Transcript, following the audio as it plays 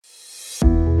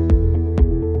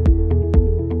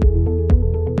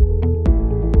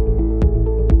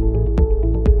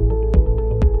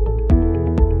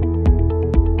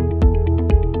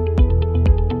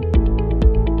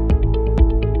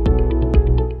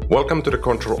Welcome to the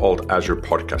Control Alt Azure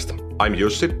podcast. I'm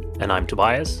Jussi. And I'm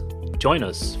Tobias. Join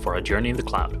us for a journey in the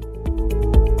cloud.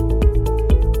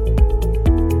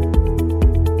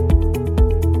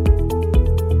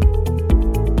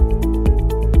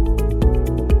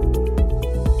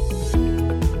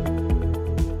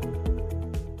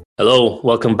 Hello,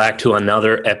 welcome back to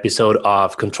another episode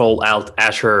of Control Alt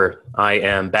Azure. I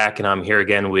am back and I'm here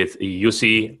again with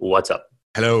Jussi. What's up?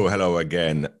 Hello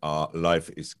again. Life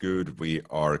is good. We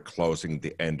are closing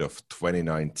the end of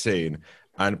 2019.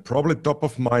 And probably top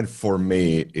of mind for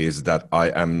me is that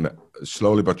I am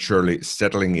slowly but surely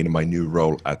settling in my new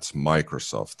role at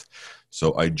Microsoft.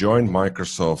 So I joined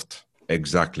Microsoft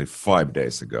exactly 5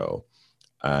 days ago.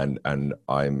 And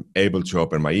I'm able to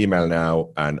open my email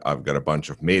now, and I've got a bunch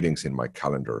of meetings in my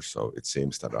calendar. So it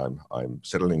seems that I'm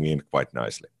settling in quite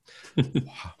nicely.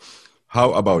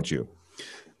 How about you?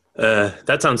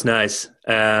 That sounds nice.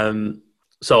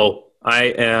 So I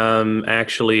am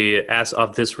actually, as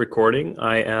of this recording,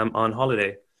 I am on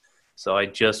holiday. So I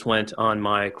just went on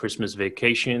my Christmas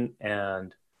vacation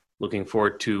and looking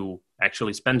forward to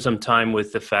actually spend some time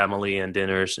with the family and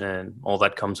dinners and all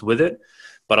that comes with it.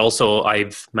 But also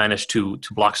I've managed to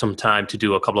block some time to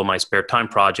do a couple of my spare time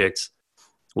projects,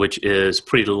 which is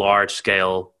pretty large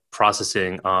scale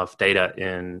processing of data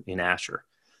in Azure.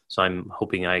 So I'm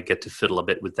hoping I get to fiddle a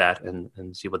bit with that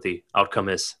and see what the outcome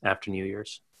is after New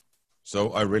Year's. So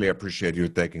I really appreciate you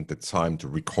taking the time to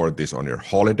record this on your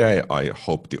holiday. I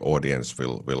hope the audience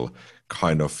will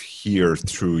kind of hear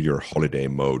through your holiday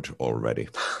mode already.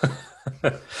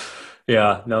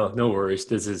 Yeah, no worries.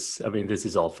 This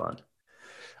is all fun.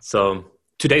 So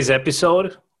today's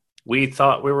episode, we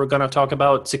thought we were going to talk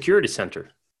about Security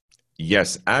Center.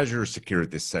 Yes, Azure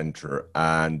Security Center.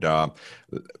 And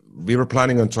we were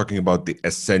planning on talking about the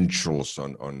essentials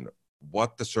on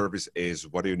what the service is,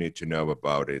 what do you need to know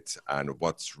about it, and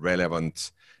what's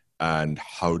relevant, and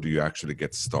how do you actually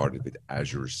get started with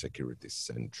Azure Security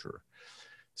Center.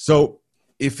 So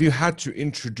if you had to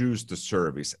introduce the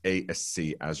service,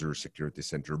 ASC, Azure Security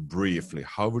Center, briefly,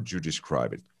 how would you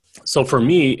describe it? So for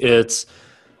me, it's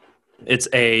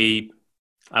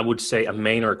I would say a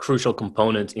main or crucial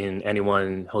component in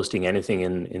anyone hosting anything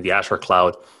in the Azure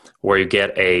cloud, where you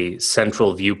get a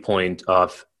central viewpoint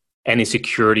of any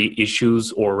security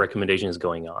issues or recommendations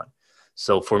going on.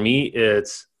 So for me,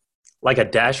 it's like a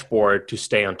dashboard to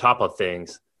stay on top of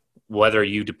things, whether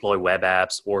you deploy web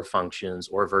apps or functions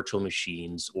or virtual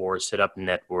machines or set up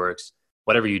networks,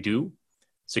 whatever you do,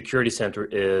 Security Center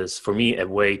is, for me, a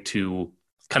way to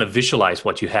kind of visualize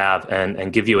what you have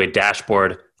and give you a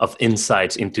dashboard of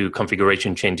insights into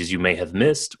configuration changes you may have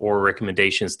missed or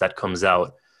recommendations that comes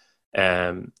out.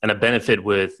 And a benefit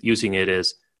with using it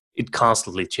is it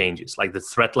constantly changes. Like the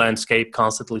threat landscape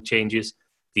constantly changes,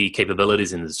 the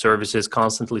capabilities in the services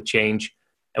constantly change.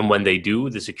 And when they do,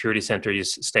 the Security Center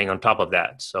is staying on top of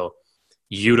that. So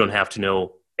you don't have to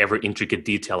know every intricate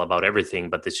detail about everything,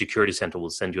 but the Security Center will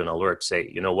send you an alert,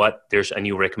 say, you know what, there's a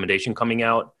new recommendation coming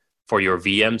out. For your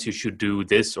VMs, you should do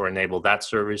this or enable that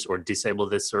service or disable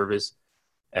this service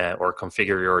or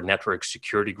configure your network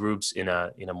security groups in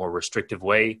a more restrictive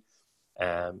way.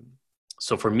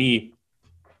 So for me,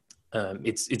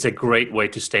 it's a great way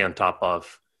to stay on top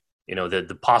of,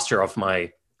 the posture of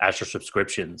my Azure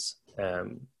subscriptions.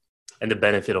 And the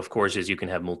benefit, of course, is you can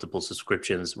have multiple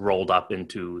subscriptions rolled up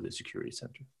into the Security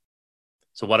Center.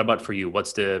 So what about for you?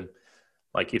 What's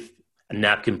if a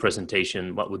napkin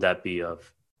presentation, what would that be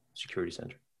of Security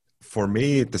Center? For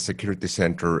me, the Security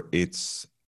Center, it's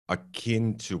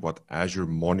akin to what Azure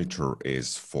Monitor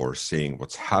is for seeing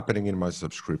what's happening in my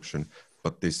subscription,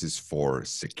 but this is for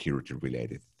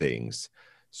security-related things.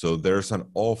 So there's an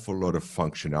awful lot of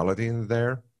functionality in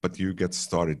there, but you get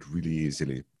started really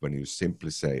easily when you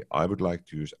simply say, I would like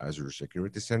to use Azure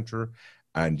Security Center,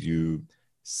 and you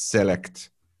select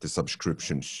the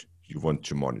subscriptions you want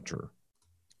to monitor,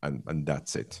 and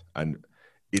that's it. And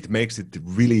it makes it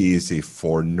really easy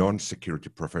for non-security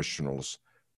professionals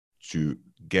to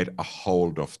get a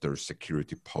hold of their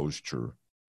security posture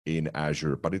in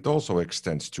Azure, but it also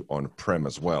extends to on-prem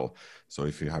as well. So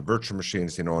if you have virtual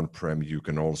machines in on-prem, you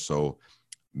can also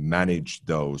manage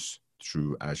those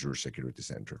through Azure Security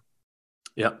Center.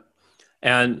 Yeah.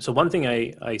 And so one thing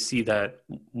I see that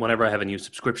whenever I have a new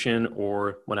subscription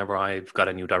or whenever I've got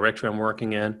a new directory I'm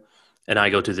working in and I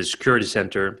go to the Security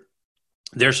Center,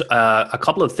 there's a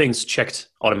couple of things checked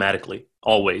automatically,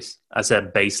 always, as a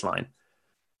baseline.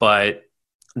 But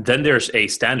then there's a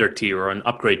standard tier or an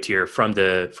upgrade tier from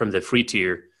the free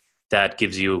tier that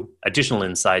gives you additional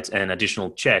insights and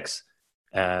additional checks.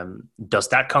 Does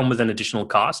that come with an additional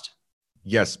cost?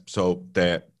 Yes. So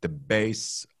the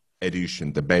base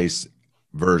edition, the base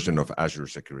version of Azure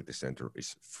Security Center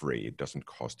is free. It doesn't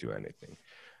cost you anything.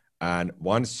 And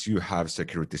once you have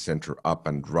Security Center up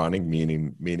and running,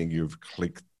 meaning you've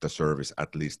clicked the service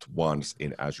at least once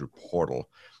in Azure portal,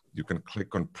 you can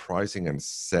click on pricing and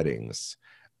settings.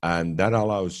 And that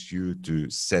allows you to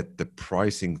set the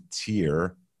pricing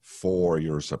tier for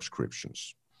your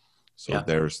subscriptions. So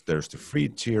there's the free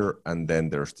tier, and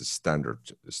then there's the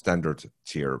standard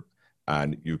tier.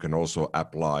 And you can also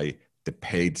apply the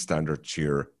paid standard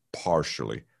tier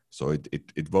partially. So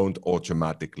it won't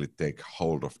automatically take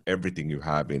hold of everything you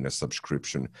have in a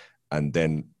subscription. And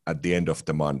then at the end of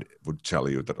the month, it would tell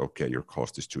you that, okay, your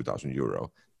cost is €2,000.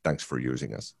 Thanks for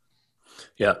using us.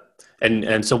 Yeah.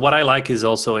 And so what I like is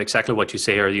also exactly what you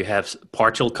say here. You have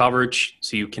partial coverage,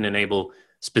 so you can enable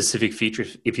specific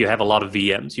features. If you have a lot of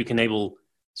VMs, you can enable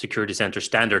Security Center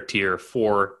standard tier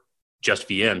for just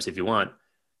VMs if you want.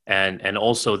 And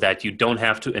also that you don't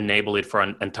have to enable it for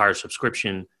an entire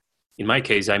subscription. In my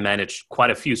case, I manage quite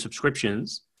a few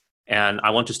subscriptions, and I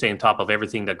want to stay on top of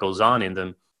everything that goes on in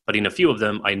them. But in a few of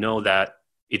them, I know that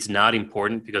it's not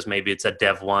important because maybe it's a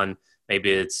dev one,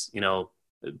 maybe it's,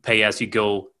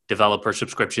 pay-as-you-go developer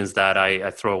subscriptions that I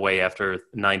throw away after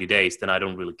 90 days, then I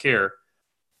don't really care.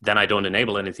 Then I don't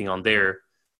enable anything on there.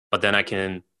 But then I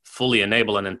can fully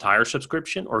enable an entire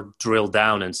subscription or drill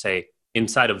down and say,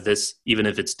 inside of this, even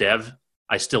if it's dev,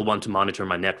 I still want to monitor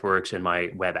my networks and my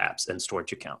web apps and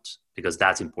storage accounts because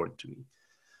that's important to me.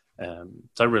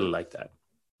 So I really like that.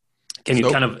 Can you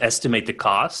kind of estimate the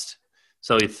cost?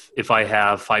 So if I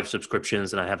have 5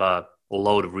 subscriptions and I have a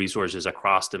load of resources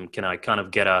across them, can I kind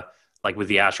of get like with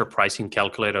the Azure pricing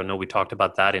calculator? I know we talked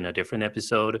about that in a different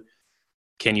episode.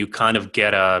 Can you kind of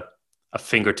get a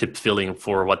fingertip feeling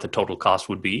for what the total cost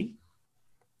would be?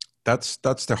 That's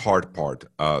the hard part.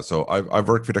 So I've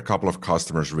worked with a couple of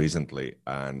customers recently,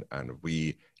 and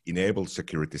we enabled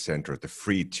Security Center at the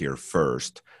free tier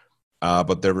first.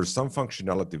 But there was some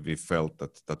functionality we felt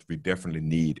that we definitely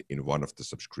need in one of the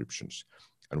subscriptions.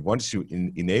 And once you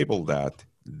enable that,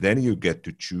 then you get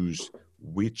to choose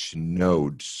which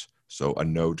nodes. So a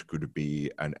node could be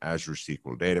an Azure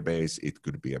SQL database, it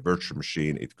could be a virtual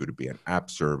machine, it could be an app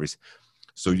service.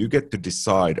 So you get to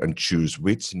decide and choose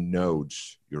which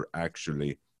nodes you're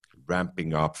actually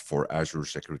ramping up for Azure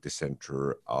Security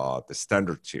Center, the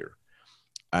standard tier.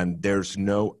 And there's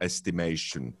no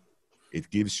estimation. It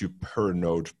gives you per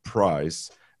node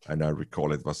price, and I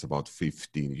recall it was about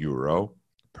 €15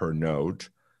 per node.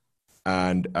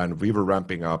 And we were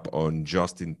ramping up on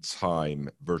just-in-time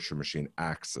virtual machine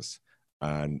access.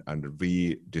 And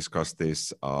we discussed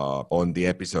this on the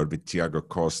episode with Tiago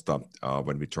Costa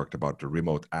when we talked about the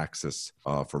remote access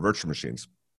for virtual machines.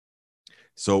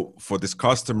 So for this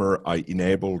customer, I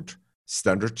enabled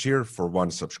standard tier for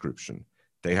one subscription.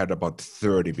 They had about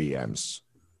 30 VMs.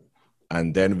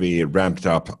 And then we ramped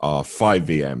up 5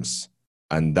 VMs.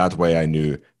 And that way I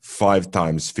knew 5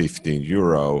 times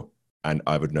 €15, and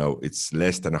I would know it's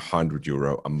less than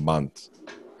 €100 a month,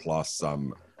 plus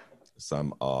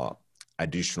some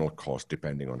additional cost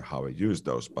depending on how I use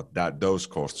those. But those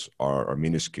costs are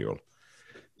minuscule.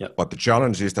 Yeah. But the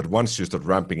challenge is that once you start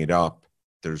ramping it up,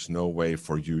 there's no way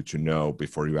for you to know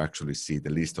before you actually see the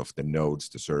list of the nodes,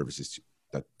 the services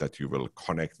that you will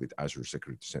connect with Azure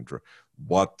Security Center,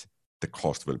 what the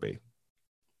cost will be.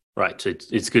 Right. So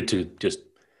it's good to just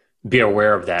be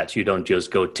aware of that. You don't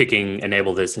just go ticking,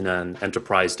 enable this in an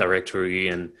enterprise directory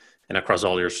and across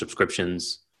all your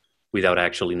subscriptions without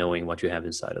actually knowing what you have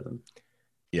inside of them.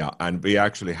 Yeah, and we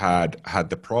actually had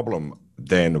the problem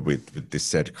then with this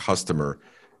said customer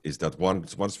is that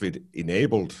once we'd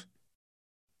enabled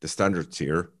the standard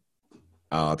tier,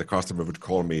 the customer would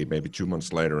call me maybe 2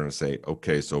 months later and say,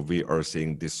 okay, so we are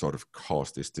seeing this sort of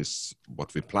cost. Is this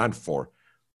what we planned for?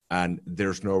 And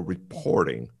there's no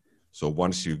reporting. So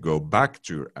once you go back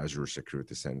to Azure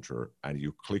Security Center and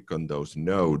you click on those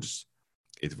nodes,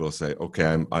 it will say, okay,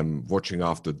 I'm watching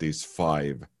after these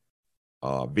 5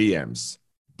 VMs,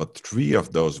 but 3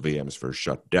 of those VMs were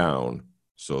shut down.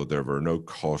 So there were no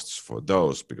costs for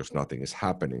those because nothing is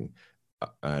happening.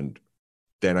 And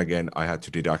then again, I had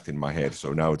to deduct in my head.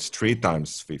 So now it's 3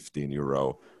 times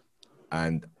 €15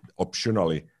 and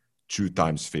optionally 2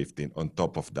 times 15 on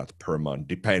top of that per month,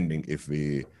 depending if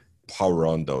we power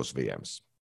on those VMs.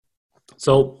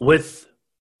 So with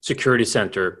Security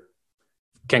Center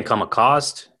can come a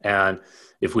cost. And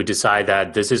if we decide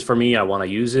that this is for me, I want to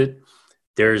use it,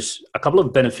 there's a couple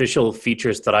of beneficial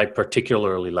features that I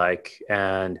particularly like.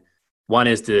 And one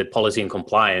is the policy and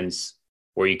compliance,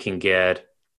 where you can get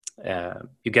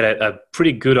a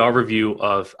pretty good overview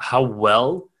of how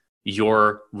well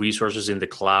your resources in the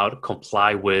cloud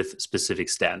comply with specific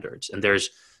standards. And there's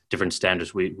different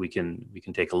standards we can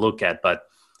take a look at, but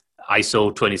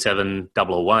ISO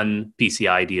 27001,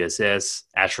 PCI DSS,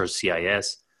 Azure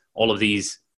CIS, all of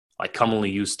these like commonly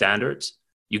used standards,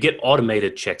 you get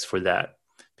automated checks for that.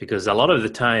 Because a lot of the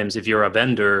times, if you're a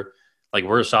vendor, like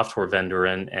we're a software vendor,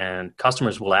 and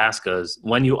customers will ask us,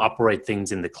 when you operate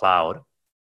things in the cloud,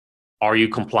 are you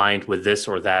compliant with this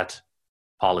or that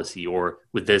policy, or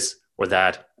with this or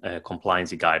that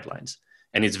compliance guidelines?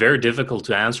 And it's very difficult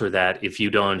to answer that if you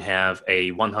don't have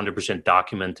a 100%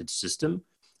 documented system,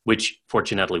 which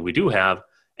fortunately we do have.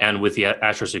 And with the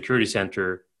Azure Security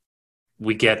Center,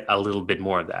 we get a little bit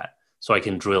more of that. So I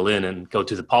can drill in and go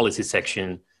to the policy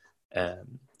section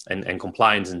and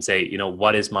compliance and say,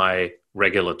 what is my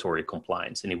regulatory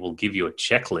compliance? And it will give you a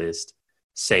checklist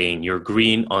saying you're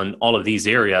green on all of these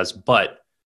areas, but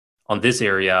on this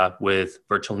area with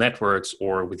virtual networks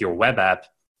or with your web app,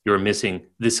 you're missing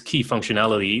this key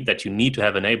functionality that you need to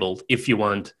have enabled if you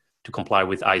want to comply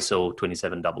with ISO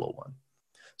 27001.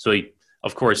 So,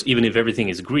 of course, even if everything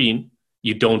is green,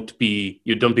 you don't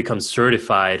become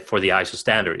certified for the ISO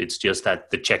standard. It's just that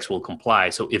the checks will comply.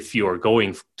 So if you're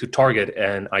going to target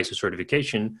an ISO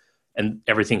certification and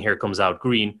everything here comes out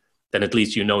green, then at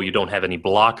least you don't have any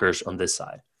blockers on this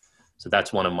side. So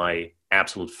that's one of my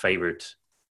absolute favorite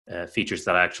features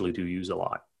that I actually do use a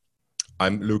lot.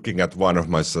 I'm looking at one of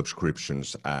my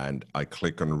subscriptions and I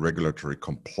click on regulatory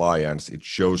compliance. It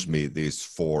shows me these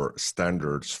 4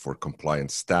 standards for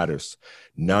compliance status.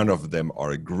 None of them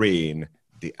are green.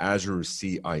 The Azure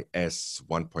CIS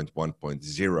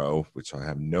 1.1.0, which I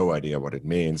have no idea what it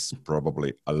means,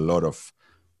 probably a lot of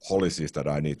policies that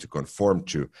I need to conform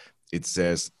to. It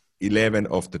says 11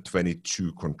 of the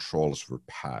 22 controls were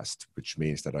passed, which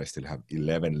means that I still have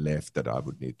 11 left that I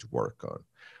would need to work on.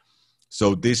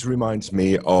 So this reminds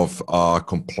me of a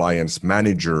compliance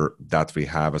manager that we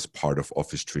have as part of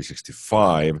Office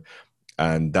 365,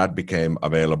 and that became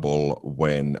available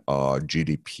when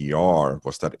GDPR,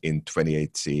 was that in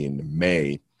 2018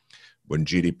 May, when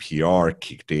GDPR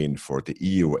kicked in for the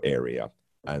EU area.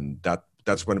 And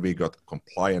that's when we got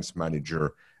compliance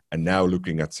manager. And now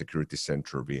looking at Security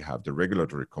Center, we have the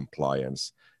regulatory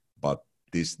compliance, but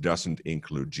this doesn't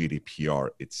include GDPR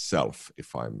itself,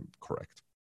 if I'm correct.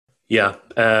 Yeah,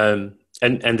 and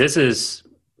this is,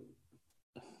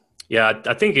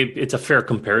 I think it's a fair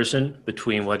comparison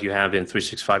between what you have in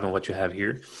 365 and what you have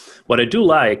here. What I do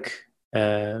like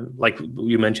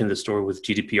you mentioned the story with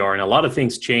GDPR, and a lot of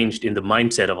things changed in the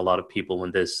mindset of a lot of people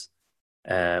when this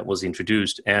was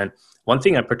introduced. And one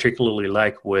thing I particularly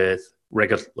like with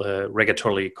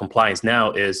regulatory compliance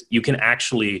now is you can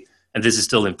actually, and this is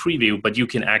still in preview, but you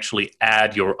can actually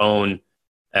add your own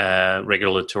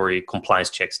regulatory compliance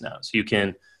checks now. So you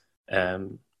can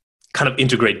kind of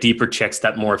integrate deeper checks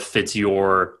that more fits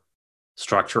your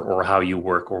structure or how you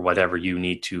work or whatever you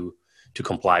need to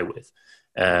comply with.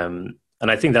 And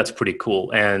I think that's pretty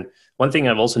cool. And one thing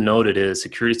I've also noted is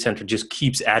Security Center just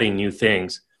keeps adding new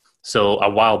things. So a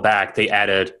while back, they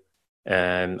added,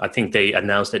 I think they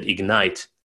announced at Ignite,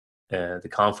 the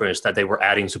conference, that they were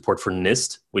adding support for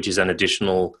NIST, which is an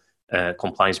additional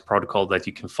compliance protocol that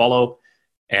you can follow.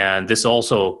 And this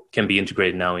also can be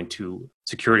integrated now into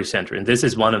Security Center. And this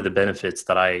is one of the benefits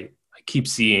that I keep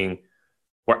seeing,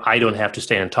 where I don't have to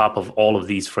stay on top of all of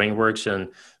these frameworks. And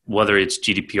whether it's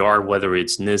GDPR, whether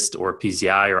it's NIST or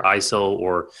PCI or ISO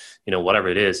or whatever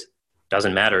it is,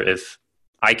 doesn't matter. If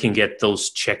I can get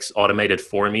those checks automated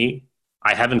for me,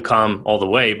 I haven't come all the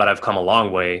way, but I've come a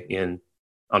long way in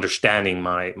understanding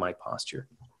my posture.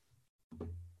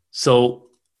 So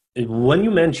when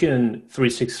you mention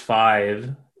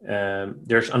 365,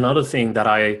 there's another thing that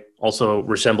I also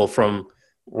resemble from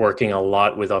working a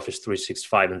lot with Office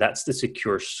 365, and that's the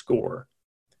secure score.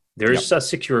 There's a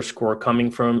secure score coming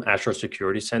from Azure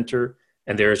Security Center,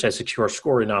 and there's a secure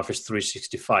score in Office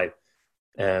 365.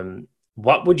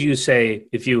 What would you say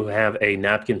if you have a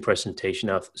napkin presentation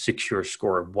of secure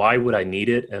score? Why would I need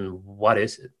it, and what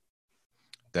is it?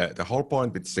 The whole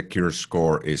point with secure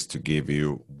score is to give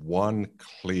you one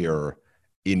clear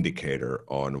indicator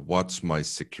on what's my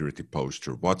security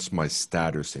posture, what's my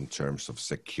status in terms of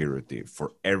security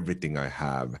for everything I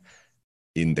have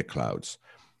in the clouds.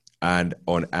 And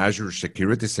on Azure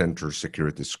Security Center,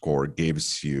 security score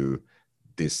gives you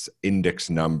this index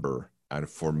number. And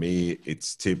for me,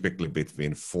 it's typically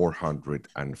between 400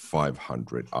 and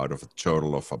 500 out of a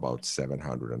total of about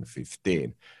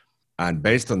 715. And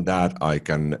based on that, I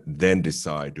can then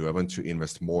decide, do I want to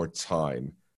invest more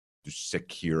time to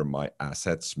secure my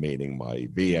assets, meaning my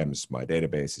VMs, my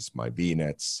databases, my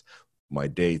VNets, my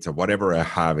data, whatever I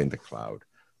have in the cloud?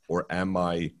 or am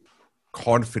I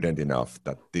confident enough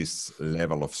that this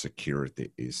level of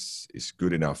security is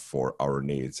good enough for our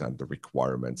needs and the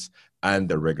requirements and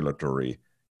the regulatory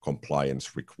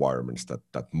compliance requirements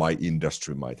that my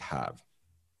industry might have.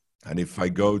 And if I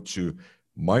go to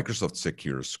Microsoft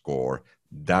Secure Score,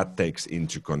 that takes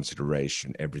into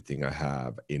consideration everything I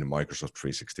have in Microsoft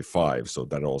 365. So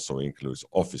that also includes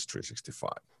Office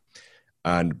 365.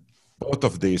 And both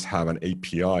of these have an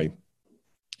API.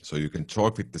 So you can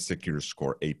talk with the Secure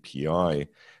Score API,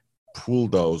 pull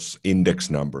those index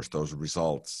numbers, those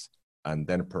results, and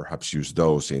then perhaps use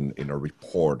those in a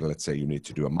report. Let's say you need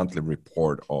to do a monthly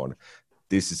report on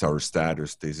this is our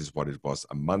status, this is what it was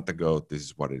a month ago, this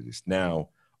is what it is now.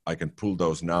 I can pull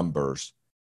those numbers,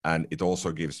 and it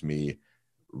also gives me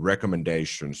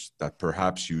recommendations that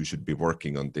perhaps you should be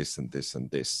working on this and this and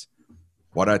this.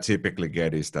 What I typically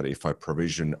get is that if I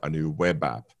provision a new web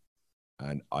app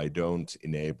and I don't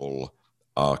enable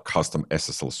a custom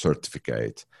SSL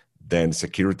certificate, then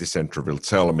Security Center will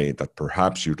tell me that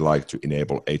perhaps you'd like to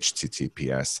enable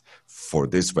HTTPS for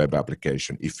this web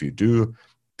application. If you do,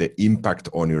 the impact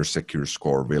on your Secure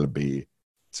Score will be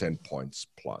 10 points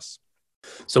plus.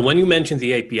 So when you mention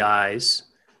the APIs,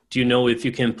 do you know if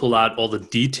you can pull out all the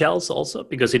details also?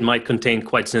 Because it might contain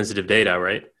quite sensitive data,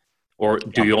 right? Or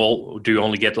do you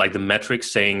only get like the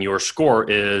metrics saying your score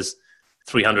is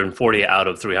 340 out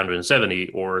of 370?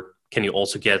 Or can you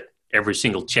also get every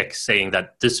single check saying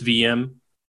that this VM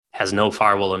has no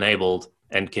firewall enabled,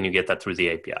 and can you get that through the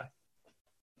API?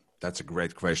 That's a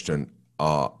great question.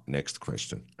 Next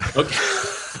question. Okay.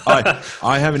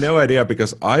 I have no idea,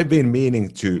 because I've been meaning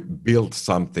to build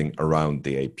something around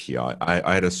the API.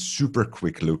 I had a super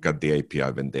quick look at the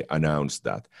API when they announced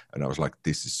that, and I was like,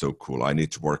 this is so cool. I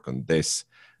need to work on this.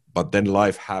 But then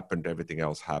life happened, everything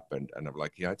else happened, and I'm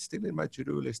like, yeah, it's still in my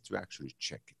to-do list to actually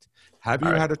check it. Have you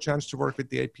had a chance to work with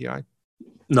the API?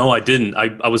 No, I didn't.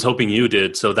 I was hoping you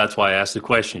did, so that's why I asked the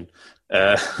question.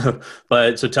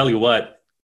 But so tell you what,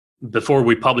 before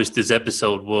we publish this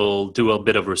episode, we'll do a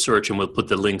bit of research and we'll put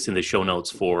the links in the show notes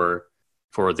for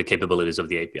the capabilities of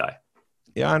the API.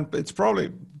 Yeah, and it's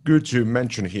probably good to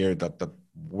mention here that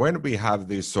when we have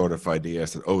these sort of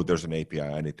ideas that, oh, there's an API,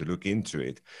 I need to look into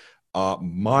it.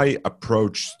 My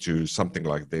approach to something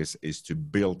like this is to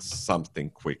build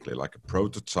something quickly, like a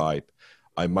prototype.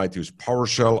 I might use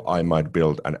PowerShell, I might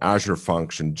build an Azure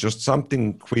function, just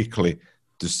something quickly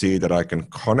to see that I can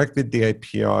connect with the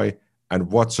API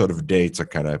and what sort of data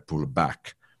can I pull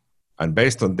back. And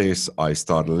based on this, I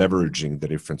start leveraging the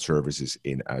different services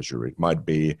in Azure. It might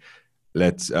be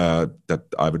that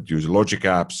I would use Logic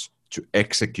Apps to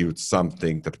execute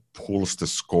something that pulls the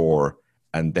score,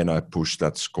 and then I push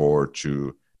that score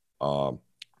to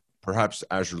perhaps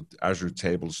Azure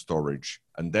Table Storage,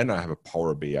 and then I have a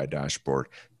Power BI dashboard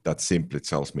that simply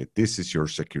tells me this is your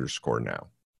Secure Score now.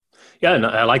 Yeah, and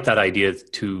I like that idea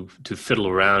to fiddle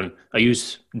around. I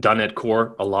use .NET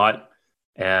Core a lot,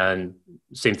 and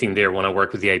same thing there when I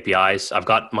work with the APIs. I've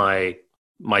got my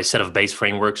set of base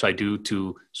frameworks I do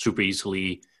to super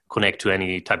easily connect to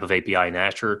any type of API in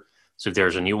Azure. So if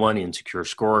there's a new one in Secure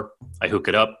Score, I hook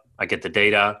it up, I get the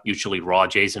data, usually raw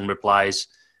JSON replies,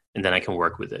 and then I can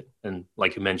work with it. And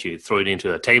like you mentioned, you throw it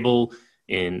into a table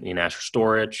in Azure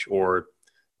Storage, or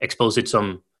expose it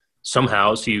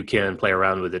somehow so you can play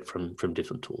around with it from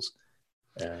different tools.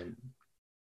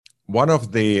 One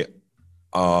of the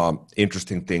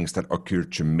interesting things that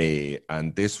occurred to me,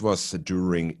 and this was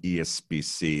during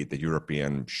ESPC, the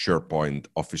European SharePoint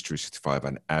Office 365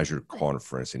 and Azure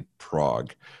conference in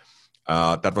Prague.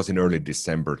 That was in early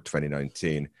December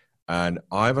 2019. And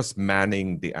I was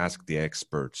manning the Ask the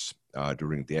Experts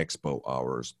during the expo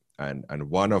hours. And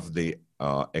one of the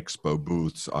expo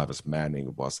booths I was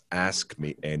manning was Ask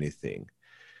Me Anything.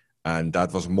 And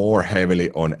that was more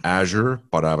heavily on Azure,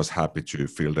 but I was happy to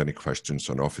field any questions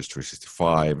on Office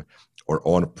 365 or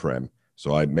on-prem.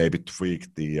 So I maybe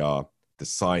tweaked the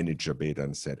signage a bit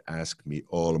and said, ask me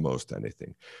almost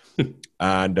anything.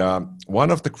 And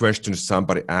one of the questions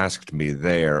somebody asked me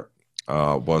there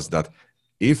was that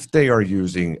if they are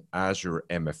using Azure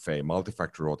MFA,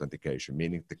 multi-factor authentication,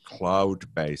 meaning the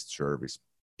cloud-based service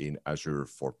in Azure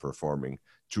for performing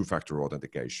two-factor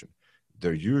authentication,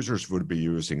 their users would be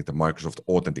using the Microsoft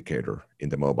Authenticator in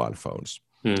the mobile phones.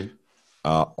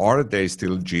 Are they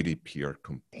still GDPR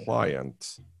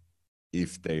compliant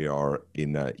if they are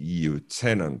in a EU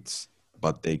tenant,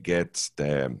 but they get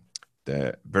the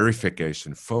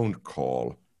verification phone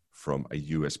call from a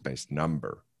US-based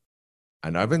number?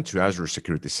 And I went to Azure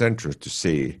Security Center to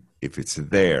see if it's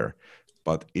there,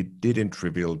 but it didn't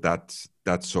reveal that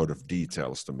sort of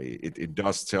details to me. It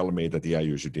does tell me that, yeah,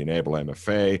 you should enable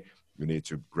MFA, you need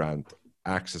to grant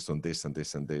access on this and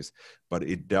this and this, but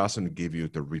it doesn't give you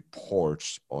the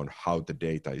reports on how the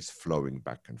data is flowing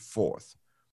back and forth.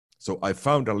 So I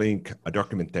found a link, a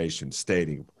documentation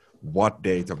stating what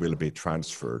data will be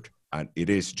transferred, and it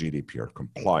is GDPR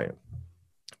compliant.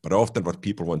 But often what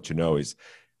people want to know is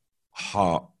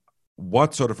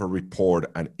what sort of a report,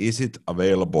 and is it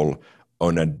available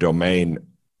on a domain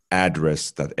address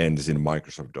that ends in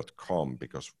Microsoft.com,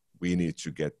 because we need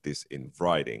to get this in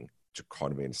writing to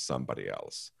convince somebody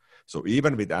else. So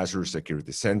even with Azure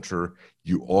Security Center,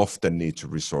 you often need to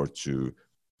resort to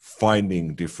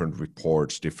finding different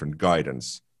reports, different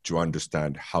guidance to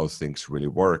understand how things really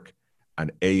work.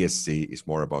 And ASC is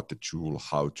more about the tool,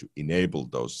 how to enable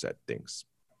those said things.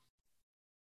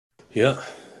 Yeah,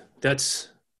 that's,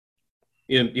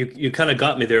 you kind of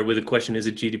got me there with the question, is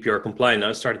it GDPR compliant?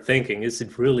 I started thinking, is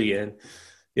it really? And,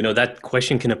 that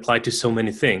question can apply to so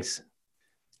many things.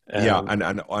 Yeah,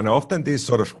 and often these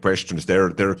sort of questions,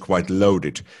 they're quite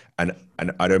loaded. And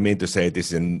I don't mean to say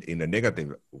this in a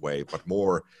negative way, but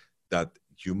more that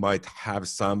you might have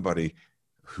somebody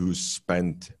who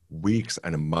spent weeks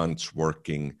and months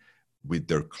working with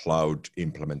their cloud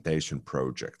implementation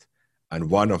project. And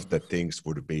one of the things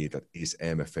would be that, is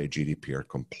MFA GDPR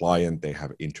compliant? They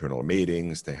have internal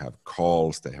meetings, they have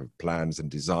calls, they have plans and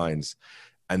designs,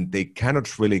 and they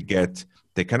cannot really get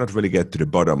to the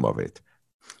bottom of it.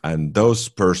 And those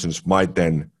persons might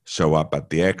then show up at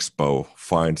the expo,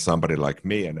 find somebody like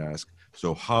me and ask,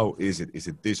 so how is it? Is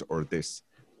it this or this?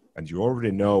 And you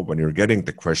already know when you're getting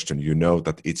the question, you know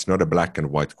that it's not a black and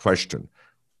white question.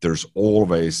 There's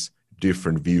always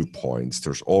different viewpoints.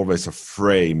 There's always a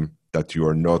frame that you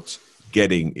are not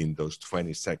getting in those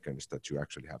 20 seconds that you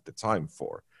actually have the time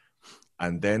for.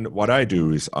 And then what I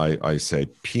do is I say,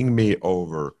 ping me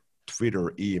over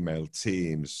Twitter, email,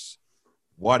 Teams,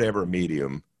 whatever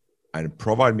medium, and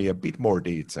provide me a bit more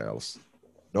details,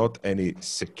 not any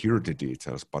security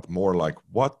details, but more like,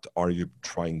 what are you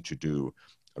trying to do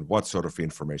and what sort of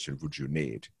information would you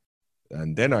need?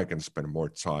 And then I can spend more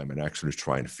time and actually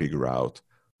try and figure out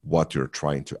what you're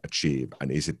trying to achieve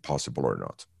and is it possible or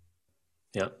not.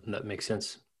 Yeah, that makes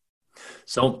sense.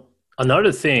 So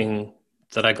another thing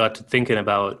that I got to thinking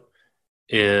about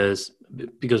is,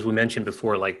 because we mentioned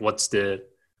before, like, what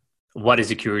is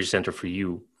Security Center for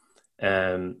you?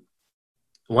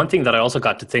 One thing that I also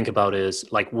got to think about is,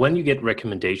 like, when you get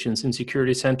recommendations in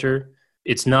Security Center,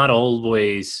 it's not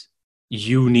always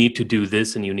you need to do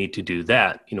this and you need to do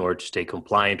that in order to stay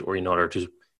compliant or in order to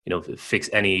fix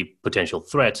any potential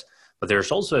threats. But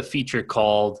there's also a feature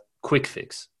called Quick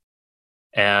Fix.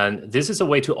 And this is a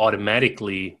way to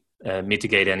automatically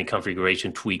mitigate any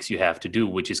configuration tweaks you have to do,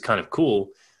 which is kind of cool.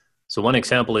 So one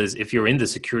example is, if you're in the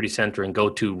Security Center and go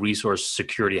to Resource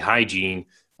Security Hygiene,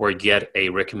 or get a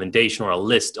recommendation or a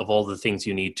list of all the things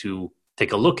you need to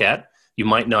take a look at, you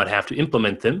might not have to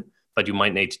implement them, but you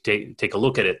might need to take a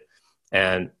look at it.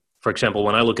 And for example,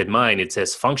 when I look at mine, it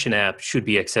says function app should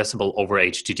be accessible over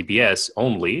HTTPS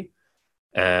only.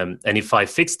 And if I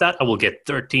fix that, I will get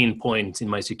 13 points in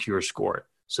my secure score.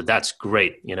 So that's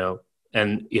great,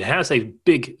 and it has a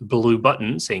big blue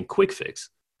button saying Quick Fix.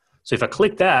 So if I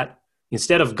click that,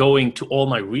 instead of going to all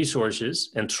my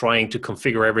resources and trying to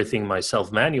configure everything myself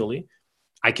manually,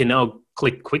 I can now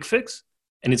click Quick Fix,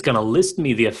 and it's going to list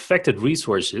me the affected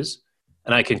resources,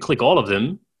 and I can click all of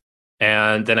them,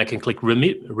 and then I can click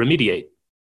remediate.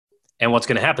 And what's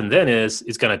going to happen then is,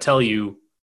 it's going to tell you,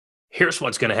 here's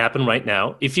what's going to happen right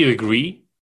now. If you agree,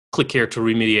 click here to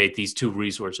remediate these 2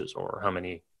 resources, or how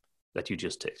many that you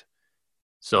just ticked.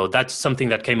 So that's something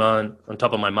that came on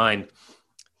top of my mind,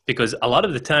 because a lot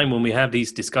of the time when we have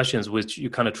these discussions, which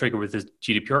you kind of trigger with this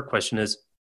GDPR question, is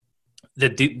the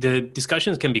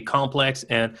discussions can be complex,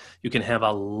 and you can have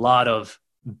a lot of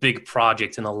big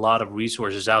projects and a lot of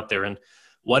resources out there. And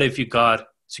what if you got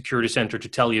Security Center to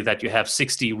tell you that you have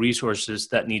 60 resources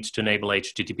that needs to enable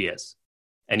HTTPS,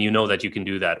 and you know that you can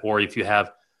do that? Or if you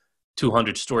have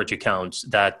 200 storage accounts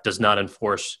that does not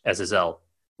enforce SSL,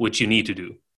 which you need to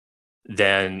do,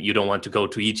 then you don't want to go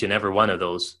to each and every one of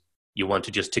those. You want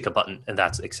to just tick a button, and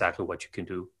that's exactly what you can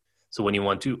do. So when you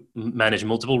want to manage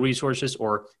multiple resources,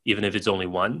 or even if it's only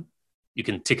one, you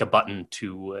can tick a button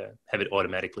to have it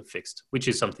automatically fixed, which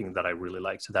is something that I really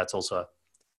like. So that's also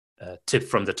a tip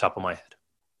from the top of my head.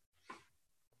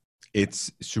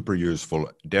 It's super useful,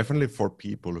 definitely for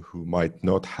people who might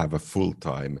not have a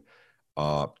full-time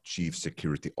chief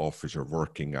security officer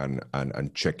working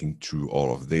and checking through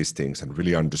all of these things and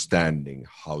really understanding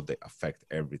how they affect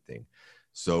everything.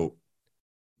 So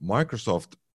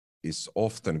Microsoft is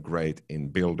often great in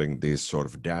building these sort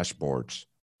of dashboards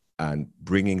and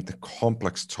bringing the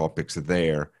complex topics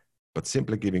there but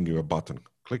simply giving you a button,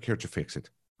 click here to fix it,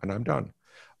 and I'm done.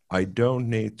 I don't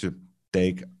need to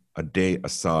take a day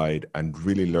aside and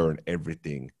really learn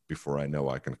everything before I know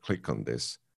I can click on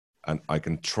this. And I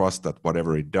can trust that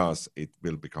whatever it does, it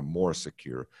will become more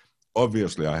secure.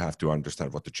 Obviously, I have to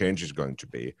understand what the change is going to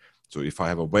be. So if I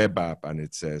have a web app and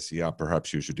it says, yeah,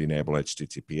 perhaps you should enable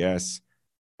HTTPS,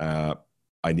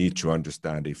 I need to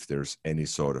understand if there's any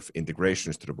sort of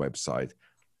integrations to the website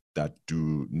that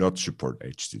do not support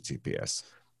HTTPS.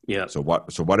 Yeah. So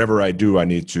whatever I do, I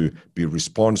need to be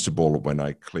responsible when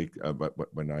I click,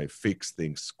 when I fix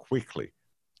things quickly.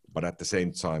 But at the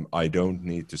same time, I don't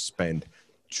need to spend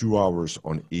 2 hours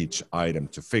on each item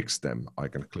to fix them. I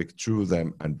can click through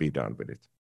them and be done with it.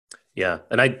 Yeah,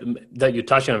 and that you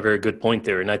touched on a very good point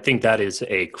there, and I think that is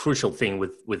a crucial thing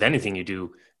with anything you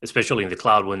do, especially in the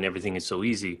cloud when everything is so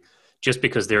easy. Just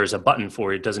because there is a button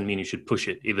for it doesn't mean you should push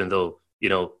it, even though, you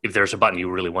know, if there's a button, you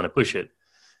really want to push it.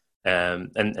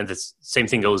 And the same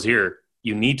thing goes here.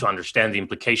 You need to understand the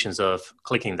implications of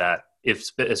clicking that.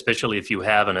 Especially if you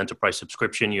have an enterprise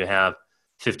subscription, you have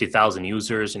 50,000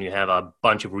 users and you have a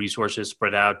bunch of resources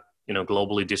spread out, you know,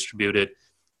 globally distributed.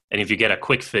 And if you get a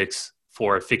quick fix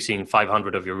for fixing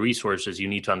 500 of your resources, you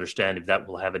need to understand if that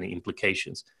will have any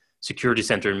implications. Security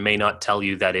Center may not tell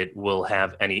you that it will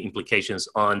have any implications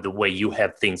on the way you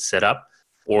have things set up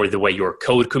or the way your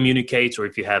code communicates, or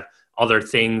if you have other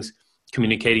things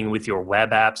communicating with your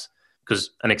web apps.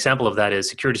 Because an example of that is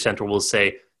Security Center will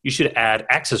say, you should add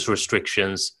access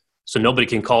restrictions so nobody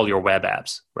can call your web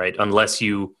apps, right? Unless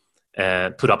you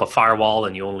put up a firewall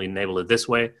and you only enable it this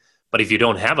way. But if you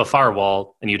don't have a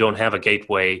firewall and you don't have a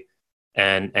gateway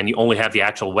and you only have the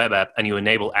actual web app and you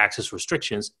enable access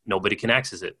restrictions, nobody can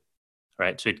access it,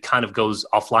 right? So it kind of goes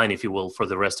offline, if you will, for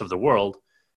the rest of the world.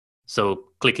 So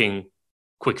clicking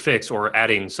quick fix or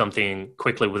adding something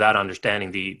quickly without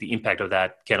understanding the impact of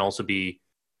that can also be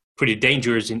pretty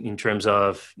dangerous in terms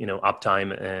of, you know,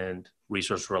 uptime and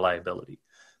resource reliability.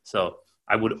 So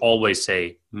I would always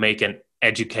say make an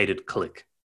educated click.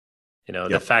 You know,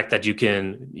 The fact that you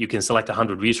can select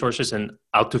 100 resources and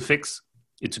auto fix,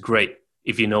 it's great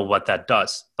if you know what that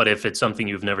does. But if it's something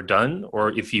you've never done,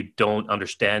 or if you don't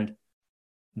understand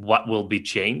what will be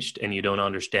changed and you don't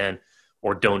understand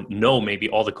or don't know maybe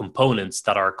all the components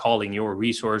that are calling your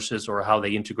resources or how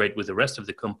they integrate with the rest of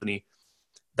the company,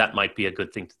 that might be a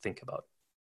good thing to think about.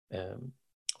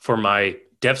 For my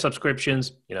dev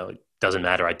subscriptions, you know, it doesn't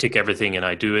matter. I tick everything and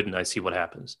I do it and I see what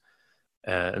happens.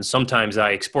 And sometimes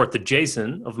I export the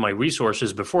JSON of my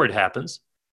resources before it happens,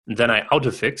 and then I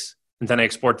autofix, and then I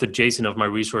export the JSON of my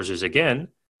resources again,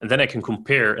 and then I can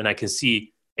compare and I can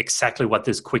see exactly what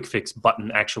this quick fix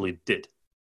button actually did.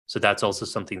 So that's also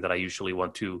something that I usually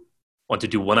want to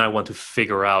do when I want to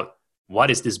figure out what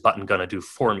is this button going to do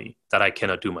for me that I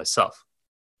cannot do myself.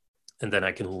 And then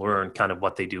I can learn kind of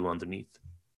what they do underneath.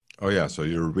 Oh yeah, so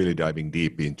you're really diving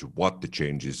deep into what the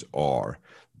changes are.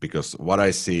 Because what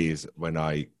I see is when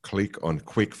I click on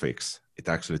quick fix, it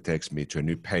actually takes me to a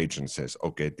new page and says,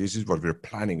 okay, this is what we're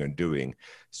planning on doing.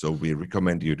 So we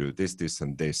recommend you do this, this,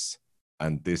 and this.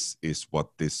 And this is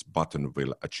what this button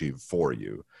will achieve for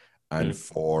you. And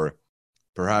for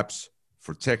perhaps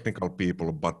for technical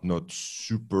people, but not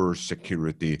super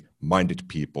security minded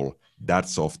people,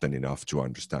 that's often enough to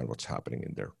understand what's happening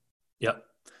in there. Yeah.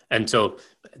 And so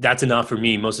that's enough for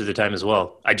me most of the time as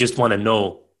well. I just want to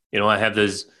know, you know, I have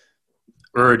this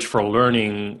urge for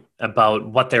learning about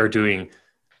what they're doing.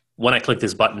 When I click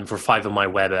this button for 5 of my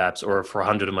web apps or for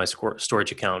 100 of my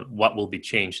storage account, what will be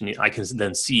changed? And I can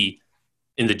then see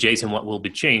in the JSON what will be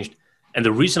changed. And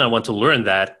the reason I want to learn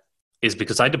that is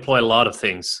because I deploy a lot of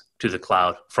things to the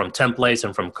cloud from templates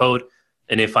and from code.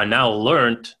 And if I now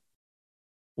learned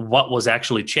what was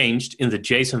actually changed in the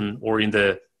JSON or in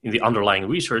the underlying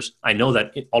resource, I know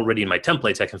that already in my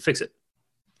templates, I can fix it.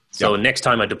 So next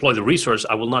time I deploy the resource,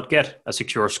 I will not get a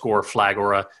secure score flag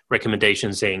or a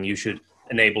recommendation saying you should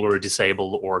enable or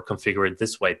disable or configure it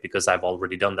this way, because I've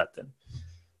already done that then.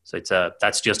 So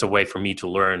that's just a way for me to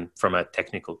learn from a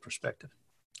technical perspective.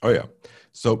 Oh yeah.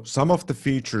 So some of the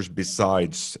features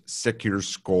besides secure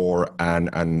score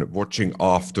and watching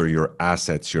after your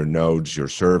assets, your nodes, your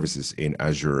services in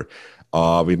Azure,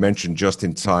 we mentioned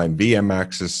just-in-time VM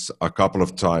access a couple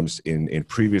of times in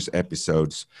previous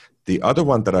episodes. The other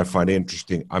one that I find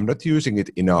interesting, I'm not using it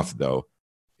enough though,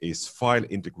 is file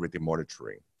integrity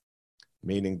monitoring,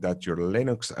 meaning that your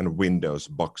Linux and Windows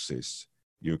boxes,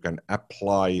 you can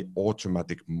apply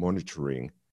automatic monitoring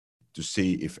to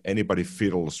see if anybody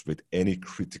fiddles with any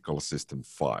critical system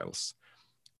files.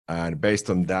 And based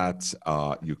on that,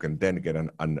 you can then get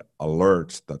an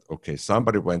alert that, okay,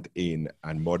 somebody went in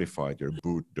and modified your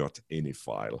boot.ini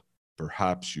file.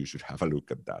 perhaps you should have a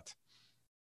look at that.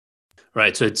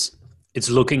 Right. So it's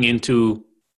looking into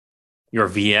your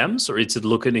VMs, or is it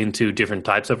looking into different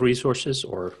types of resources,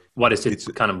 or what is it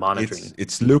kind of monitoring?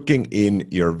 It's looking in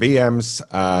your VMs.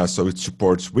 So it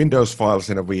supports Windows files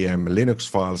in a VM, Linux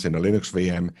files in a Linux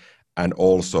VM, and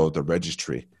also the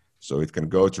registry. So it can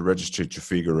go to registry to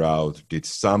figure out, did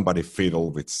somebody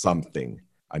fiddle with something?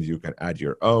 And you can add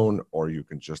your own, or you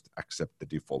can just accept the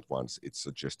default ones it's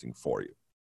suggesting for you.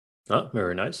 Oh,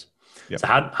 very nice. Yep. So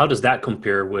how does that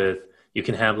compare with, you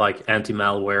can have like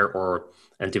anti-malware or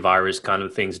antivirus kind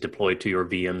of things deployed to your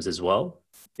VMs as well?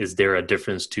 Is there a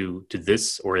difference to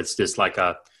this, or is this like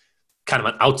a kind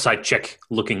of an outside check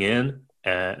looking in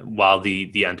while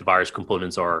the antivirus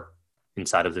components are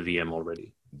inside of the VM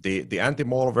already? The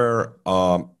anti-malware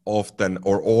often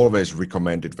or always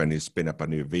recommended when you spin up a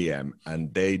new VM,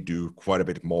 and they do quite a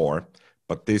bit more.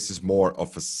 But this is more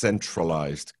of a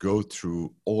centralized go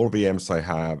through all VMs I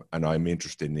have, and I'm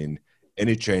interested in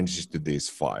any changes to these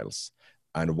files.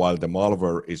 And while the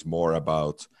malware is more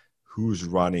about who's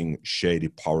running shady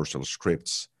PowerShell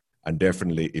scripts, and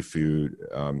definitely if you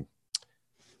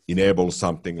enable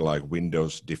something like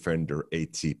Windows Defender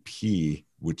ATP,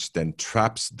 which then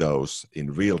traps those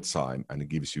in real time and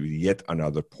gives you yet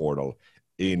another portal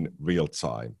in real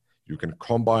time. You can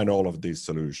combine all of these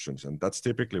solutions, and that's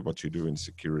typically what you do in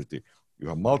security. You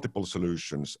have multiple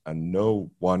solutions, and no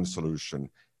one solution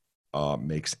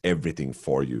makes everything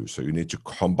for you. So you need to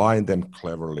combine them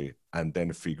cleverly and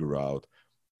then figure out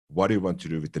what do you want to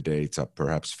do with the data,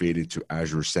 perhaps feed it to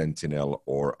Azure Sentinel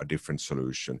or a different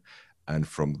solution. And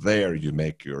from there, you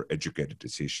make your educated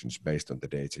decisions based on the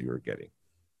data you're getting.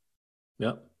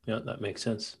 Yeah, that makes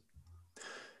sense.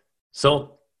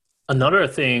 So another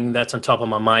thing that's on top of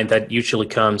my mind that usually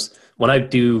comes when I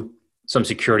do some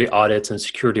security audits and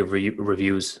security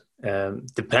reviews,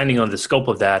 depending on the scope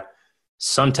of that,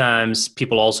 sometimes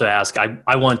people also ask,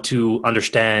 I want to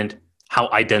understand how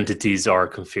identities are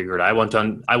configured. I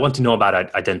want to know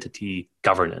about identity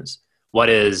governance. What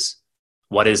is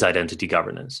identity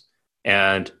governance?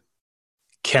 And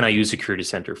can I use Security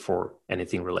Center for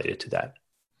anything related to that?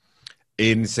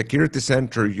 In Security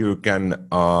Center, you can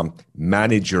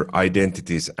manage your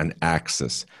identities and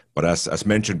access. But as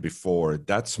mentioned before,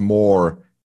 that's more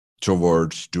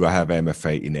towards, do I have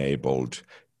MFA enabled?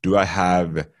 Do I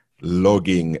have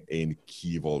logging in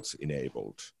Key Vaults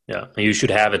enabled? Yeah, and you should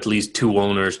have at least 2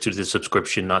 owners to the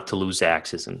subscription, not to lose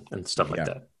access and stuff like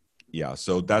that. Yeah,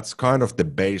 so that's kind of the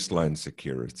baseline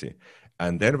security.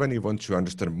 And then when you want to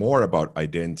understand more about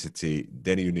identity,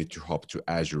 then you need to hop to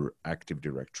Azure Active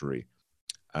Directory.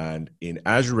 And in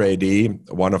Azure AD,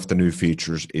 one of the new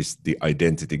features is the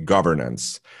identity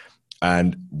governance.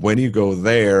 And when you go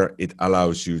there, it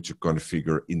allows you to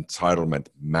configure entitlement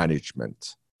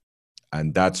management.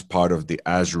 And that's part of the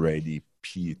Azure AD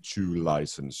P2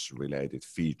 license related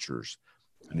features.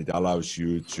 And it allows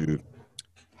you to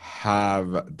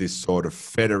have this sort of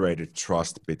federated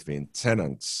trust between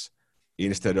tenants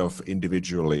instead of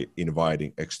individually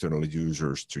inviting external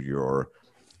users to your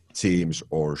Teams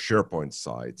or SharePoint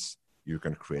sites. You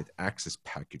can create access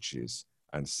packages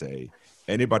and say,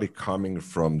 anybody coming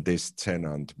from this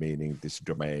tenant, meaning this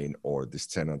domain or this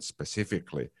tenant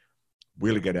specifically,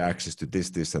 will get access to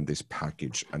this, and this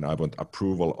package, and I want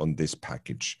approval on this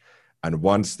package. And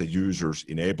once the users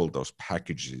enable those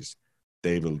packages,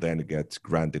 they will then get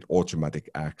granted automatic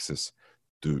access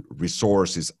to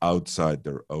resources outside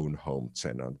their own home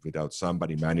tenant without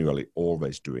somebody manually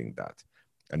always doing that.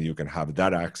 And you can have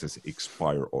that access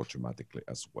expire automatically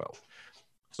as well.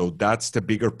 So that's the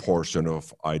bigger portion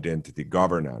of identity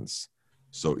governance.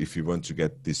 So if you want to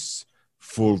get this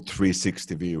full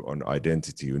 360 view on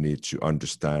identity, you need to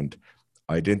understand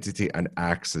identity and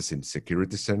access in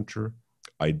Security Center,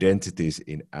 identities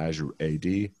in Azure AD,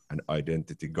 and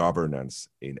identity governance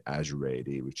in Azure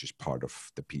AD, which is part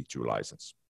of the P2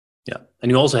 license. Yeah.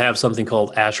 And you also have something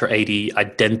called Azure AD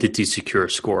Identity Secure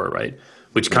Score, right?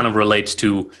 Which kind of relates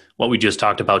to what we just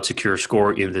talked about, Secure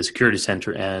Score in the Security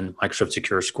Center and Microsoft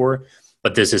Secure Score.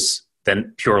 But this is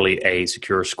then purely a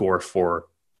secure score for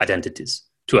identities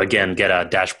to, again, get a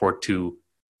dashboard to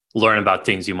learn about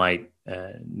things you might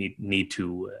need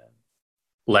to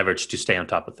leverage to stay on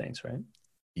top of things, right?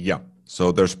 Yeah.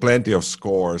 So there's plenty of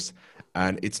scores,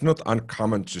 and it's not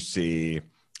uncommon to see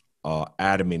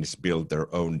admins build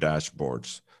their own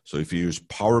dashboards. So if you use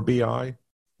Power BI,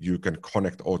 you can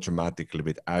connect automatically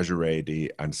with Azure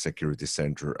AD and Security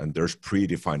Center, and there's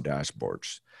predefined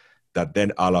dashboards that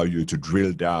then allow you to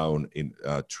drill down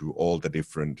to all the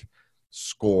different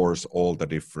scores, all the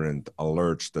different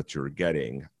alerts that you're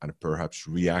getting, and perhaps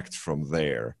react from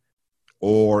there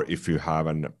Or if you have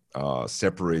an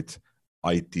separate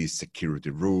IT security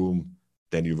room,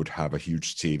 then you would have a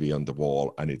huge TV on the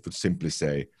wall, and it would simply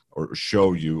say or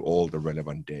show you all the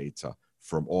relevant data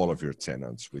from all of your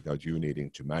tenants without you needing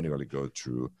to manually go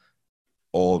through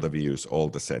all the views, all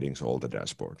the settings, all the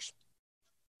dashboards.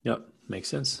 Yeah, makes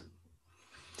sense.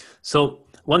 So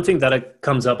one thing that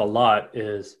comes up a lot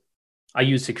is I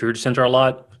use Security Center a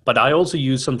lot, but I also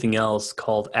use something else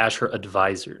called Azure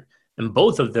Advisor. And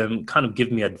both of them kind of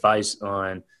give me advice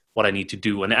on what I need to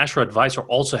do. And Azure Advisor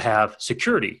also have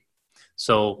security.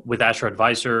 So with Azure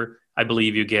Advisor, I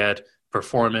believe you get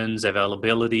performance,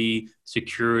 availability,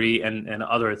 security, and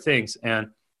other things.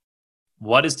 And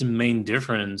what is the main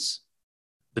difference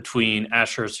between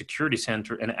Azure Security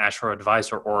Center and Azure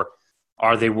Advisor, or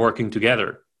are they working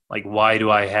together? Like, why do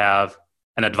I have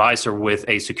an advisor with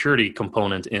a security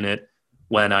component in it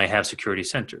when I have Security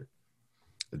Center?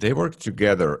 They work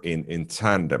together in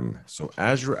tandem. So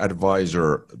Azure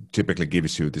Advisor typically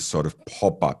gives you this sort of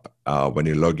pop-up when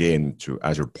you log in to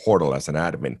Azure Portal as an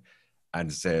admin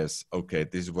and says, okay,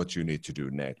 this is what you need to do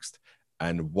next.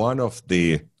 And one of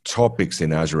the topics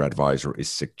in Azure Advisor is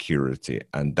security,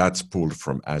 and that's pulled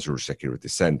from Azure Security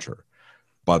Center.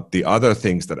 But the other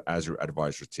things that Azure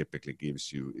Advisor typically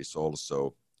gives you is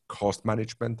also cost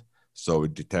management. So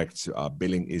it detects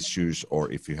billing issues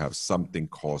or if you have something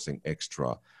causing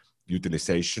extra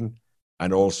utilization.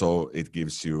 And also it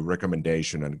gives you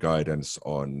recommendation and guidance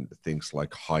on things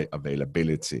like high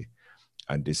availability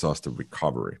and disaster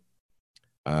recovery.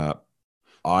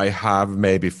 I have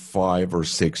maybe 5 or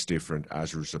 6 different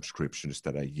Azure subscriptions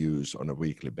that I use on a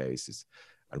weekly basis.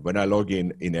 And when I log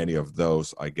in any of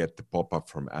those, I get the pop-up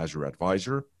from Azure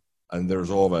Advisor, and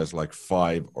there's always like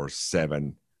 5 or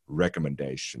 7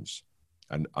 recommendations.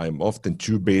 And I'm often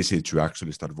too busy to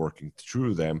actually start working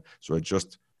through them. So I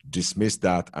just dismiss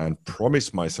that and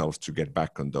promise myself to get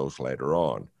back on those later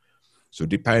on. So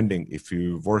depending, if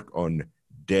you work on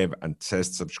dev and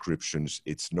test subscriptions,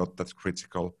 it's not that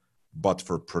critical. But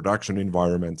for production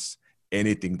environments,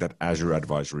 anything that Azure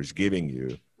Advisor is giving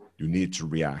you, you need to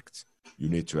react. You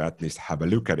need to at least have a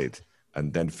look at it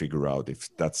and then figure out if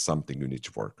that's something you need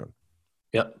to work on.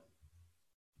 Yeah.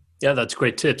 Yeah, that's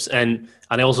great tips. And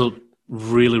I also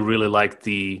really like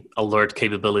the alert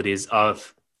capabilities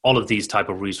of all of these type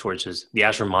of resources, the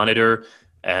Azure Monitor,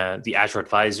 the Azure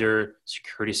Advisor,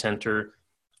 Security Center,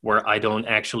 where I don't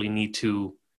actually need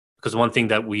to, because one thing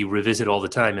that we revisit all the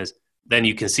time is then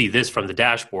you can see this from the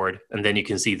dashboard and then you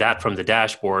can see that from the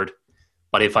dashboard.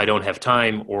 But if I don't have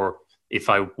time or if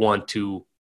I want to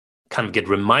kind of get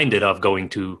reminded of going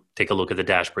to take a look at the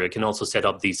dashboard, I can also set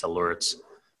up these alerts,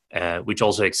 which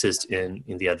also exist in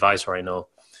the Advisor, I know.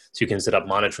 So you can set up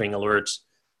monitoring alerts.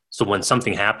 So when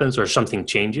something happens or something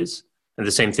changes, and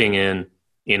the same thing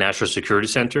in Azure Security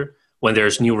Center, when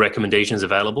there's new recommendations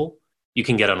available, you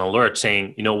can get an alert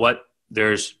saying, you know what,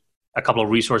 there's a couple of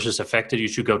resources affected. You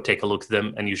should go take a look at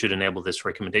them and you should enable this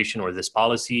recommendation or this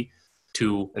policy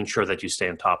to ensure that you stay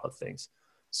on top of things.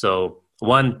 So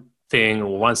one thing,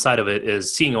 one side of it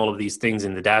is seeing all of these things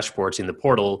in the dashboards in the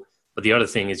portal, but the other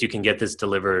thing is you can get this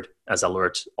delivered as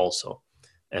alerts also.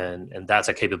 And that's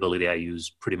a capability I use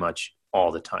pretty much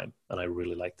all the time, and I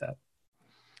really like that.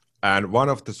 And one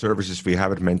of the services we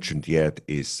haven't mentioned yet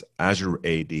is Azure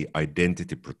AD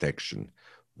Identity Protection,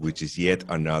 which is yet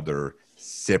another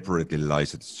separately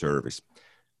licensed service.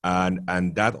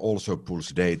 And that also pulls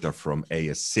data from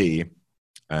ASC.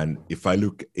 And if I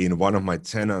look in one of my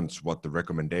tenants, what the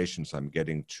recommendations I'm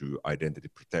getting to identity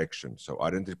protection. So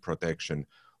identity protection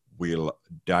will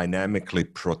dynamically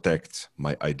protect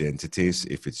my identities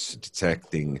if it's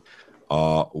detecting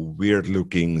weird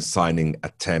looking signing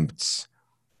attempts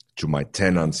to my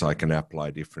tenants. I can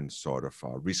apply different sort of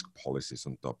risk policies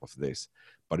on top of this.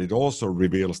 But it also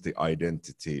reveals the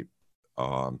identity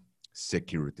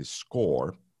security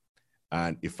score.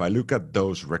 And if I look at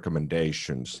those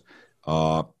recommendations,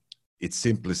 it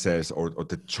simply says, or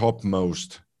the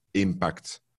topmost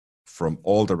impact from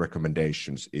all the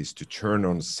recommendations is to turn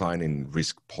on sign-in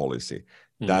risk policy.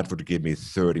 That would give me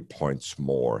 30 points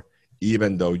more,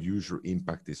 even though user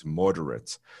impact is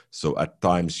moderate. So at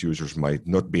times users might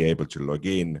not be able to log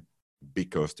in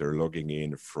because they're logging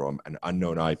in from an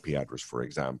unknown IP address, for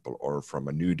example, or from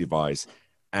a new device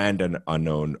and an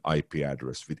unknown IP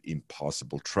address with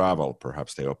impossible travel.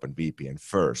 Perhaps they open VPN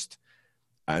first.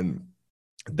 And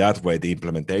that way the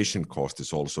implementation cost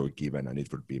is also given and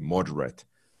it would be moderate,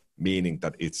 meaning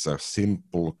that it's a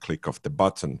simple click of the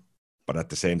button, but at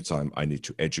the same time, I need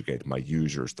to educate my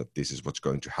users that this is what's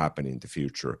going to happen in the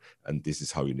future and this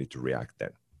is how you need to react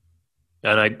then.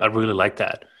 And I really like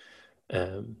that.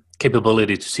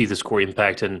 capability to see the score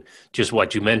impact, and just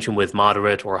what you mentioned with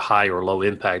moderate or high or low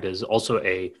impact is also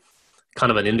a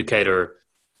kind of an indicator,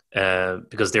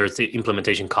 because there's the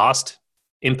implementation cost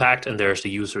impact and there's the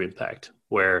user impact,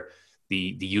 where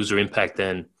the user impact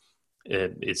then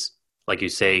is, like you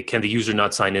say, can the user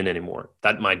not sign in anymore?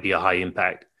 That might be a high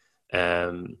impact.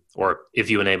 Or if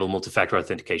you enable multi-factor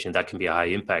authentication, that can be a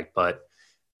high impact. But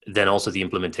then also the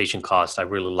implementation cost, I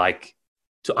really like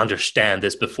to understand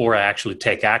this before I actually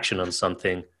take action on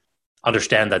something.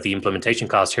 Understand that the implementation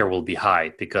cost here will be high,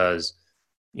 because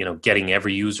getting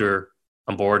every user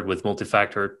on board with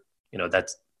multi-factor,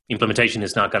 that's implementation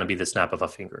is not going to be the snap of a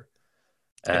finger.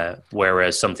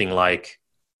 Whereas something like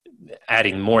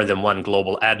adding more than one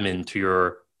global admin to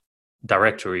your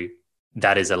directory,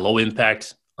 that is a low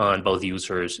impact on both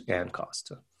users and cost.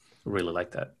 So I really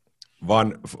like that.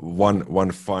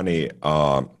 One funny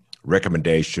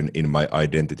recommendation in my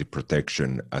identity protection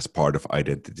as part of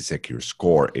Identity Secure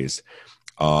Score is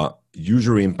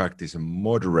user impact is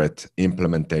moderate,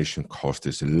 implementation cost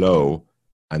is low,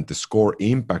 and the score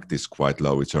impact is quite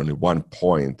low. It's only 1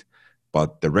 point,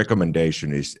 but the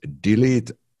recommendation is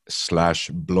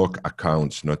delete/block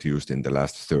accounts not used in the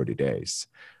last 30 days.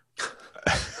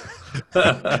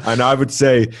 And I would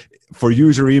say for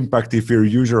user impact, if your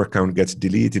user account gets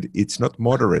deleted, it's not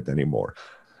moderate anymore.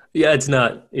 Yeah, it's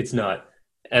not.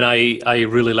 And I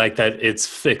really like that it's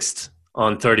fixed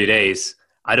on 30 days.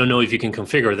 I don't know if you can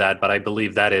configure that, but I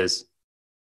believe that is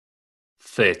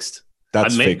fixed.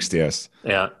 That's fixed, yes.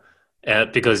 Yeah.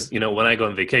 Because, when I go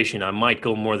on vacation, I might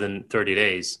go more than 30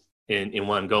 days in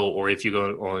one go, or if you go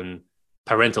on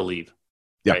parental leave.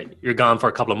 Yeah. Right? You're gone for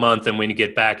a couple of months, and when you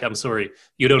get back, I'm sorry,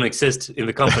 you don't exist in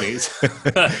the companies.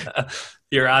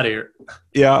 You're out of here.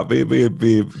 Yeah,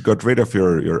 we got rid of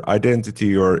your identity,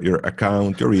 your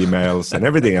account, your emails, and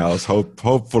everything else.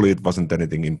 Hopefully it wasn't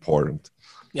anything important.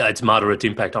 Yeah, it's moderate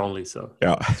impact only, so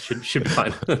yeah, should be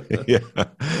fine. Yeah.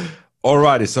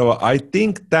 Alrighty, so I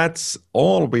think that's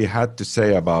all we had to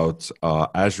say about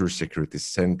Azure Security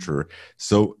Center.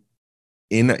 So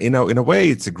in a way,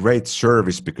 it's a great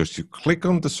service because you click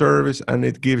on the service and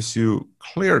it gives you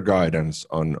clear guidance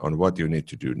on what you need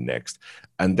to do next.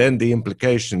 And then the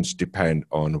implications depend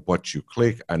on what you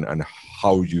click and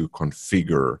how you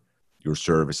configure your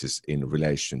services in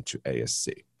relation to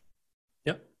ASC.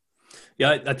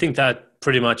 Yeah, I think that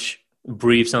pretty much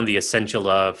briefs on the essential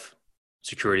of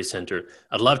Security Center.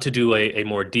 I'd love to do a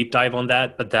more deep dive on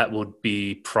that, but that would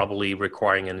be probably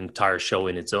requiring an entire show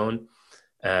in its own.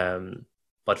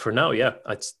 But for now, yeah,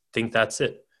 I think that's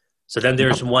it. So then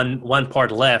there's one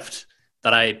part left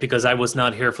that because I was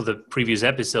not here for the previous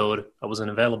episode, I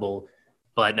wasn't available,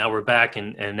 but now we're back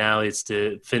and now it's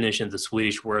the Finnish and the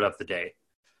Swedish word of the day.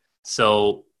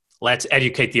 So let's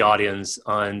educate the audience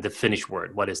on the Finnish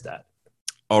word. What is that?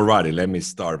 Alrighty, let me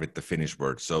start with the Finnish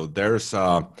word. So there's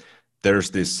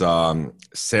this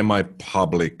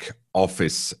semi-public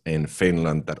office in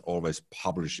Finland that always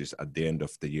publishes at the end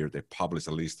of the year. They publish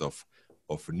a list of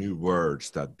new words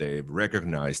that they've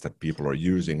recognized that people are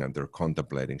using, and they're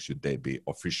contemplating should they be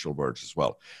official words as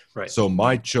well. Right. So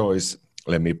my choice,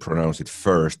 let me pronounce it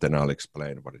first, then I'll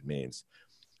explain what it means.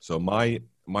 So my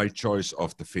choice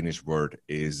of the Finnish word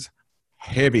is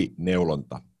heavy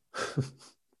neulonta.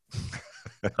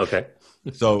 Okay.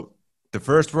 So the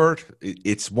first word,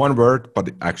 it's one word,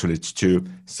 but actually it's two.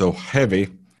 So heavy,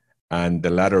 and the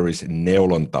latter is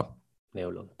neulonta.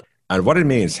 Neulonta. And what it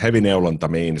means, heavy neulonta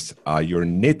means you're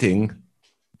knitting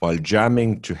while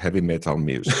jamming to heavy metal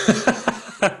music.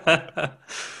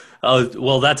 Oh,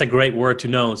 well, that's a great word to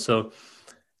know. So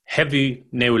heavy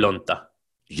neulonta.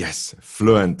 Yes,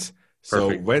 fluent.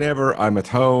 Perfect. So whenever I'm at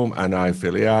home and I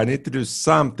feel, I need to do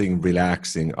something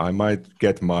relaxing, I might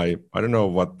get I don't know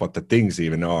what the things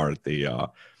even are,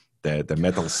 the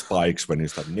metal spikes when you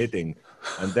start knitting.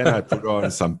 And then I put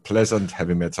on some pleasant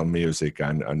heavy metal music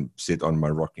and sit on my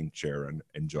rocking chair and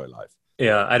enjoy life.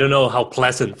 Yeah, I don't know how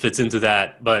pleasant fits into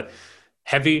that, but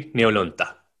heavy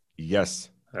neulonta.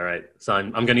 Yes. All right. So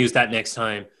I'm going to use that next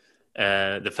time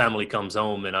the family comes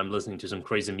home and I'm listening to some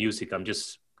crazy music. I'm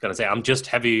just going to say, I'm just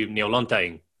heavy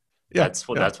neulontaing. Yeah, that's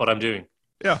what I'm doing.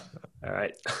 Yeah. All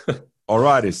right.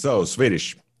 Alrighty. So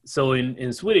Swedish. So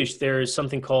in Swedish, there is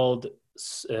something called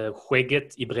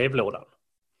skägget I brevlådan.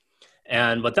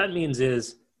 And what that means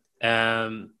is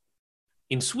in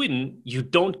Sweden, you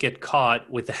don't get caught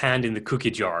with the hand in the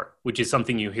cookie jar, which is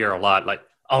something you hear a lot, like,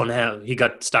 oh, no, he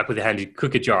got stuck with the hand in the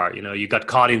cookie jar. You got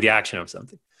caught in the action of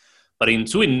something. But in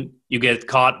Sweden, you get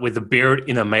caught with a beard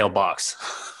in a mailbox.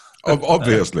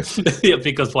 Obviously. Yeah,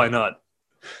 because why not?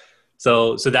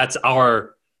 So that's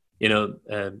our,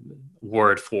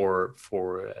 word for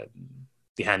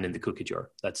the hand in the cookie jar.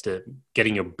 That's the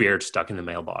getting your beard stuck in the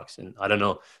mailbox. And I don't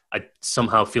know, it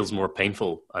somehow feels more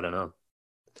painful. I don't know.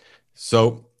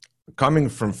 So coming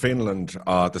from Finland,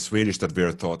 the Swedish that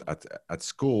we're taught at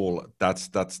school, that's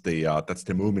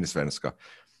the Muminsvenska.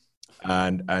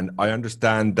 And I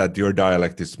understand that your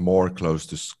dialect is more close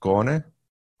to Skåne.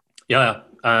 Yeah.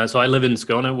 So I live in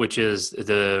Skåne, which is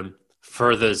the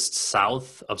furthest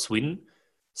south of Sweden.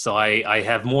 So I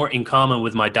have more in common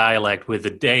with my dialect with the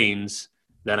Danes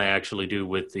than I actually do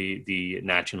with the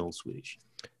national Swedish.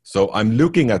 So I'm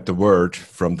looking at the word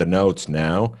from the notes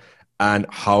now, and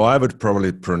how I would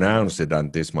probably pronounce it,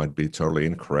 and this might be totally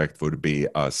incorrect, would be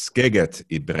skeget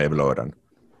I brevlådan.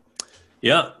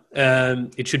 Yeah,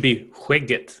 it should be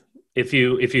skägget. If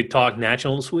you talk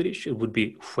national Swedish, it would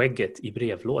be skägget I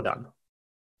brevlådan.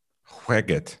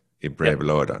 Skägget I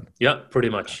brevlådan. Yeah, pretty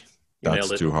much.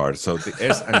 That's too hard. So the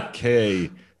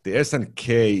S and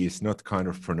K is not kind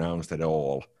of pronounced at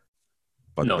all.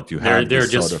 But, no, but you have they're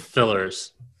just sort of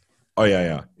fillers. Oh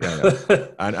yeah.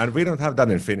 and we don't have that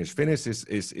in Finnish. Finnish is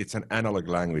it's an analog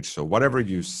language. So whatever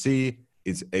you see,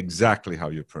 it's exactly how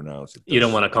you pronounce it. You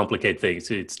don't want to complicate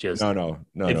things. It's just no.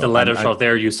 If the letters are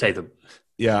there, you say them.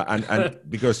 Yeah, and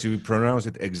because you pronounce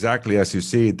it exactly as you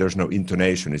see it, there's no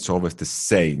intonation. It's always the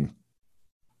same.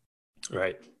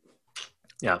 Right.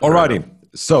 Yeah. Alrighty.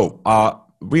 So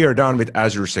we are done with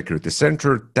Azure Security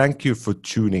Center. Thank you for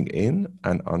tuning in,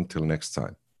 and until next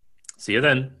time. See you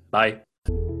then. Bye.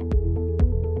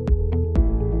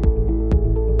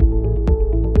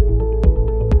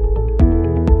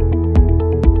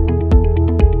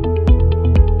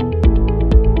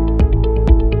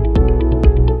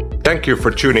 Thank you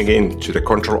for tuning in to the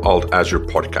Control Alt Azure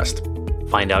podcast.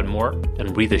 Find out more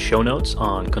and read the show notes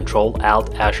on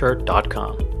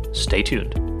controlaltazure.com. Stay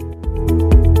tuned.